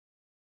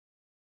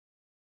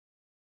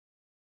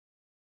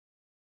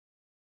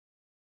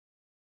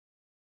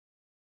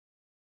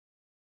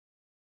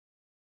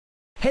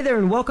Hey there,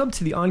 and welcome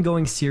to the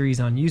ongoing series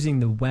on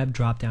using the web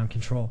drop-down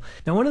control.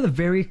 Now, one of the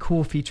very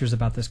cool features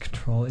about this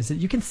control is that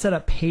you can set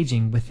up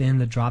paging within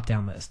the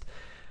drop-down list.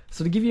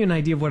 So to give you an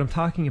idea of what I'm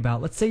talking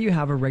about, let's say you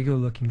have a regular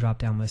looking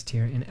drop-down list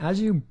here, and as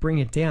you bring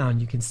it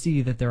down, you can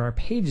see that there are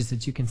pages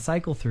that you can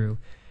cycle through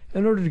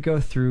in order to go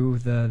through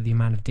the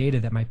amount of data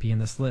that might be in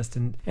this list.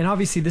 And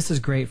obviously this is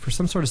great for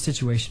some sort of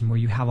situation where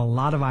you have a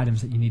lot of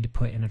items that you need to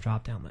put in a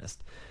drop-down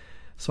list.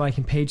 So I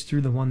can page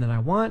through the one that I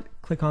want,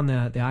 click on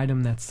the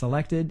item that's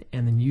selected,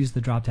 and then use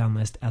the drop-down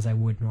list as I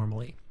would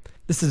normally.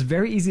 This is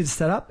very easy to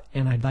set up,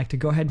 and I'd like to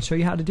go ahead and show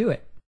you how to do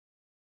it.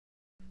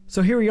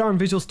 So here we are in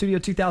Visual Studio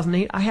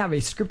 2008. I have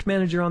a script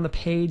manager on the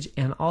page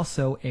and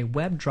also a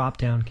web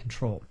drop-down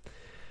control.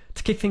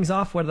 To kick things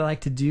off, what I'd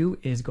like to do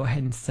is go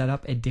ahead and set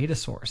up a data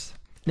source.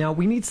 Now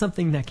we need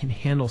something that can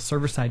handle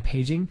server-side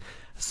paging,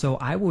 so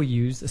I will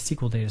use a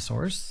SQL data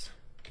source.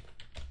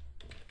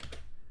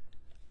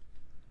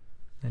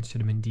 That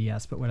should have been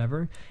DS, but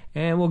whatever.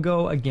 And we'll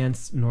go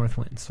against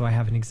Northwind. So I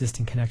have an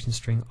existing connection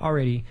string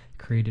already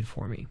created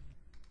for me.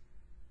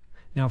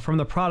 Now from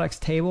the products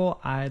table,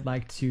 I'd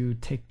like to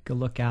take a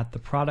look at the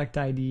product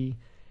ID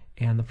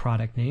and the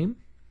product name.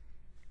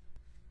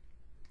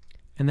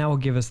 And that will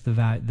give us the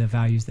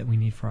values that we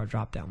need for our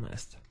drop-down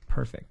list.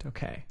 Perfect,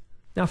 okay.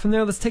 Now from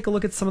there, let's take a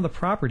look at some of the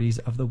properties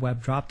of the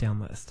web drop-down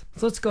list.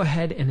 So let's go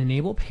ahead and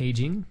enable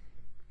paging.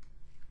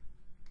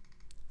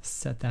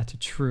 Set that to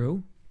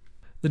true.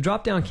 The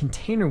drop-down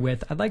container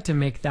width, I'd like to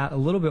make that a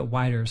little bit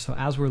wider, so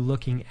as we're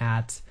looking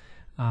at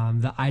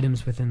the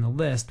items within the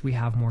list, we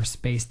have more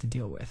space to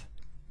deal with.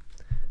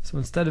 So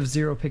instead of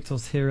 0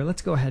 pixels here,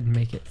 let's go ahead and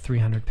make it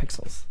 300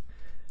 pixels.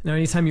 Now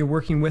anytime you're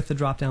working with the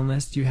drop-down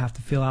list, you have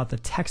to fill out the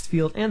text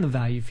field and the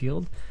value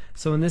field.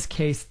 So in this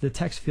case, the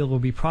text field will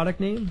be product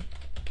name,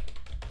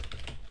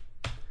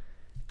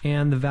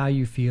 and the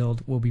value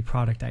field will be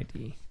product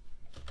ID.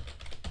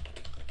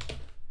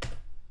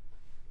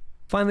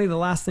 Finally, the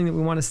last thing that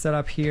we want to set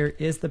up here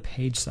is the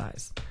page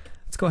size.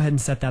 Let's go ahead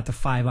and set that to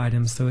 5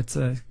 items so it's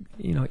a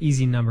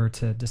easy number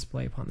to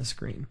display upon the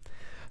screen.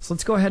 So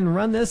let's go ahead and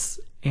run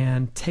this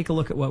and take a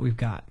look at what we've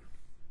got.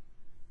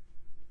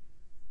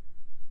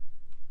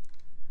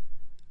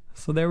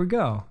 So there we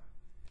go.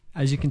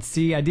 As you can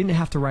see, I didn't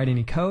have to write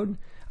any code.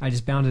 I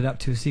just bound it up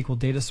to a SQL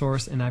data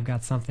source, and I've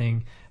got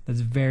something that's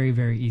very,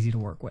 very easy to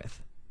work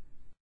with.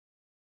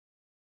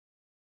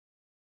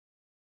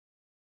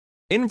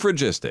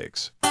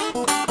 Infragistics.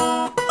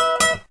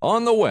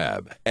 On the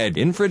web at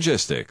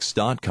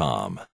infragistics.com.